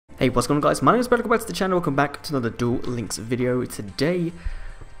Hey, what's going on, guys? My name is Brett. Welcome back to the channel. Welcome back to another Duel Links video. Today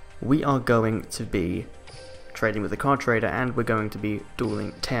we are going to be trading with the card trader, and we're going to be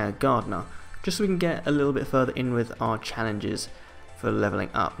dueling Gardner, just so we can get a little bit further in with our challenges for leveling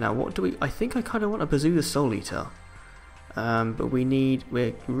up. Now, what do we? I think I kind of want to pursue the Soul Eater, but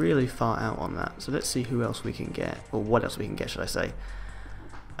we're really far out on that. So let's see who else we can get, or what else we can get, should I say?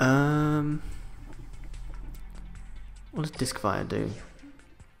 What does Disc Fire do?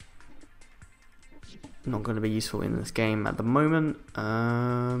 Not going to be useful in this game at the moment.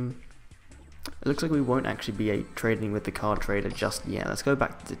 It looks like we won't actually be trading with the card trader just yet. Let's go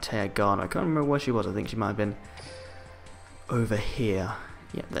back to Gardner. I can't remember where she was. I think she might have been over here.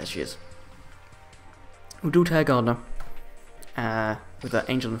 Yeah, there she is. We'll do Gardner with the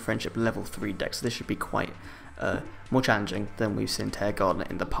Angel and Friendship level 3 deck. So this should be quite more challenging than we've seen Gardner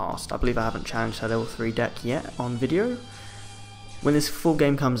in the past. I believe I haven't challenged her level 3 deck yet on video. When this full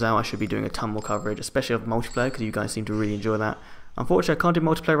game comes out, I should be doing a ton more coverage, especially of multiplayer, because you guys seem to really enjoy that. Unfortunately, I can't do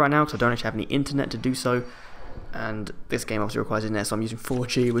multiplayer right now because I don't actually have any internet to do so, and this game obviously requires internet, so I'm using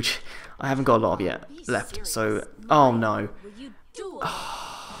 4G, which I haven't got a lot of yet left. So, oh no.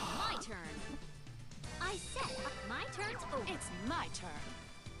 My turn. I said my turn's over. It's my turn.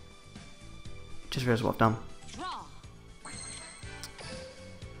 Just realized what I've done.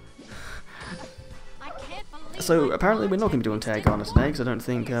 So apparently we're not going to be doing Gardner today, because I don't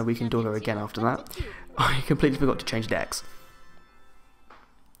think we can duel her again after that. I completely forgot to change decks,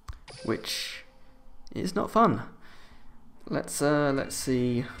 which is not fun. Let's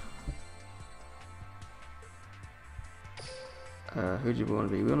see. Who do we want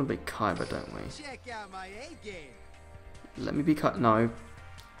to be? We want to be Kyber, don't we? Check out my A game. Let me be No.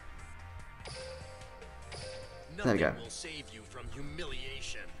 There we go. Will save you from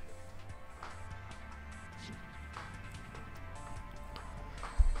humiliation.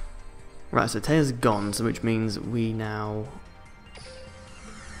 Right, so Taya's gone, so which means we now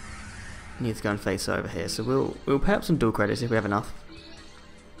need to go and face her over here. So we'll pay up some duel credits if we have enough.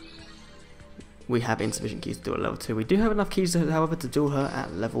 We have insufficient keys to duel at level 2. We do have enough keys, however, to duel her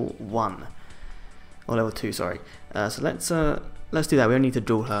at level 1. Or level 2, sorry. So let's do that. We only need to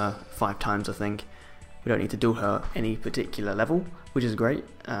duel her 5 times, I think. We don't need to duel her any particular level, which is great.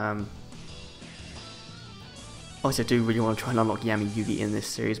 Obviously, I do really want to try and unlock Yami Yugi in this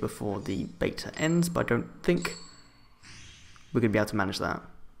series before the beta ends, but I don't think we're going to be able to manage that.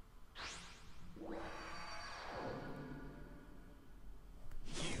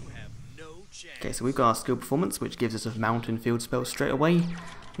 Okay, so we've got our skill performance, which gives us a mountain field spell straight away.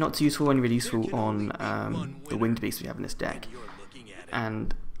 Not too useful, only really useful on the winged beasts we have in this deck.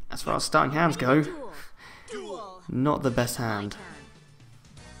 And as far as starting hands go, not the best hand.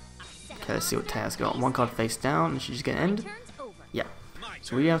 Okay, let's see what Taya's got. 1 card face down, and she's just going to end? Yeah.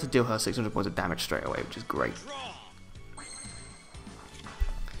 So we have to deal her 600 points of damage straight away, which is great.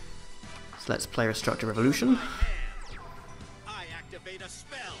 So let's play Restructure Revolution.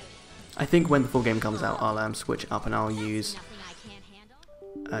 I think when the full game comes out, I'll switch up and I'll use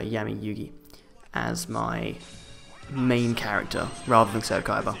Yami Yugi as my main character, rather than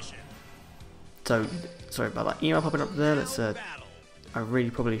Kyber. So, sorry about that email popping up there. Let's I really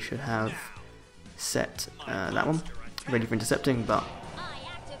probably should have set that one ready for intercepting, but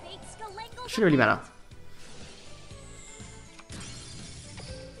shouldn't really matter.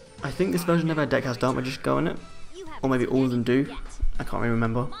 I think this version of our deck has Dark Magician Go in it, or maybe all of them do. I can't really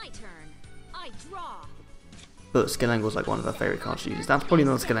remember. But Skill Angle is like one of our favourite cards to use. That's probably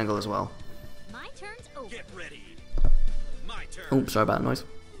not Skill Angle as well. Oh, sorry about that noise.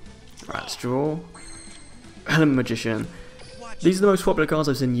 Right, let's draw. Element Magician. These are the most popular cards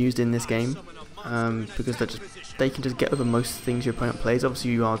I've seen used in this game, because they can just get over most things your opponent plays.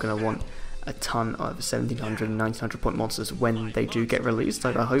 Obviously, you are going to want a ton of 1700 and 1900 point monsters when they do get released.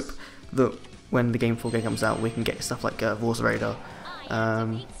 Like, I hope that when the full game comes out, we can get stuff like Vorse Raider,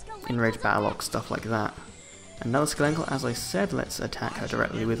 Enraged Battlelock, stuff like that. Another Skill Angle, as I said. Let's attack her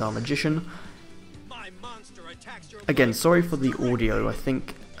directly with our Magician. Again, sorry for the audio. I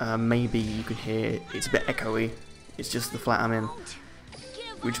think maybe you can hear it's a bit echoey. It's just the flat I'm in,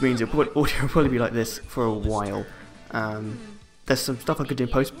 which means audio will probably be like this for a while. There's some stuff I could do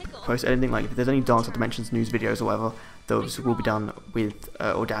post editing, like if there's any Dance of Dimensions news videos or whatever, those will be done with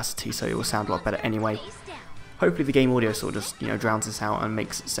Audacity, so it will sound a lot better anyway. Hopefully the game audio sort of just drowns this out and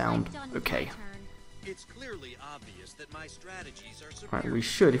makes it sound okay. Right, we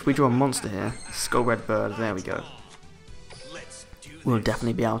should, if we draw a monster here, Skull Red Bird, there we go. We'll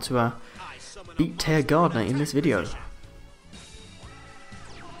definitely be able to beat Gardner in this video.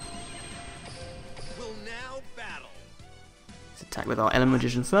 Attack with our Element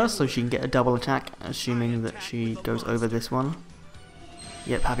Magician first, so she can get a double attack, assuming that she goes over this one.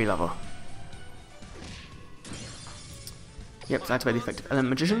 Yep, Happy Lover. Yep, so activate the effect of Element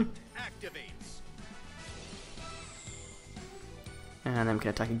Magician. And then we can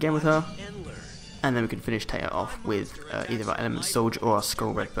attack again with her. And then we can finish Taya off with either our Element Soldier or our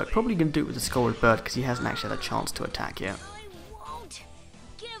Skull Red Bird. Probably going to do it with the Skull Red Bird because he hasn't actually had a chance to attack yet.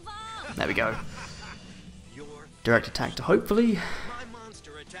 There we go. Direct attack to hopefully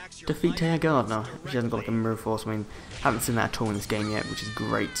defeat Taya Gardner. She hasn't got like a mirror force. I mean, haven't seen that at all in this game yet, which is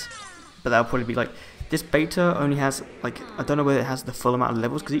great. But that'll probably be like, this beta only has like, I don't know whether it has the full amount of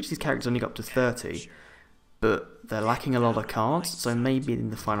levels because each of these characters only got up to 30. But they're lacking a lot of cards, so maybe in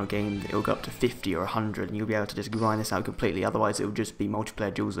the final game it'll go up to 50 or 100 and you'll be able to just grind this out completely. Otherwise it'll just be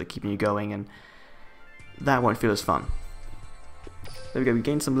multiplayer duels that are keeping you going and that won't feel as fun. There we go, we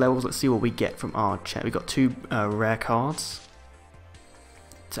gained some levels. Let's see what we get from our chat. We got 2 rare cards.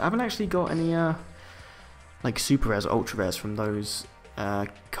 So I haven't actually got any like super rares or ultra rares from those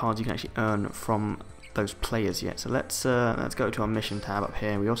cards you can actually earn from those players yet. So let's go to our mission tab up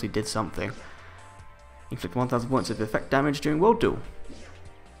here. We obviously did something. Inflict 1000 points of effect damage during World Duel.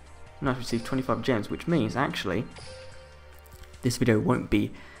 Nice, receive 25 gems, which means actually this video won't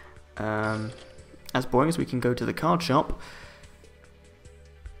be as boring as we can go to the card shop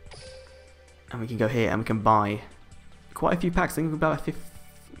and we can go here and we can buy quite a few packs. I think we've about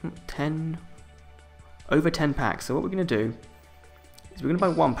 10, over 10 packs. So what we're going to do is we're going to buy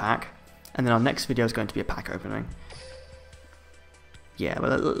 1 pack and then our next video is going to be a pack opening. Yeah,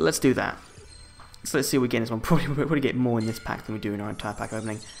 well, let's do that. So let's see what we get in this one. We'll probably get more in this pack than we do in our entire pack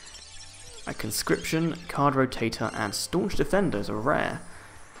opening. A Conscription, Card Rotator, and Staunch Defenders are rare.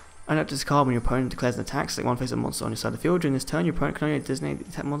 Only up to this card when your opponent declares an attack. Select one face-up monster on your side of the field. During this turn, your opponent can only designate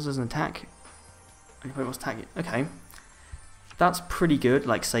attack monsters and attack. And your opponent must attack it. Okay. That's pretty good.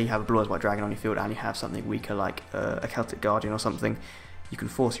 Like, say you have a Blue Eyes White Dragon on your field and you have something weaker like a Celtic Guardian or something. You can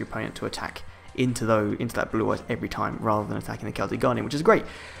force your opponent to attack into that Blue Eyes every time rather than attacking the Celtic Guardian, which is great.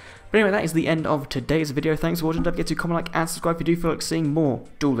 But anyway, that is the end of today's video. Thanks for watching. Don't forget to comment, like, and subscribe if you do feel like seeing more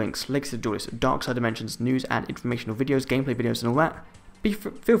Duel Links, Legacy of Duelists, Dark Side Dimensions, news and informational videos, gameplay videos and all that.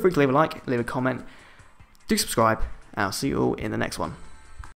 Feel free to leave a like, leave a comment, do subscribe, and I'll see you all in the next one.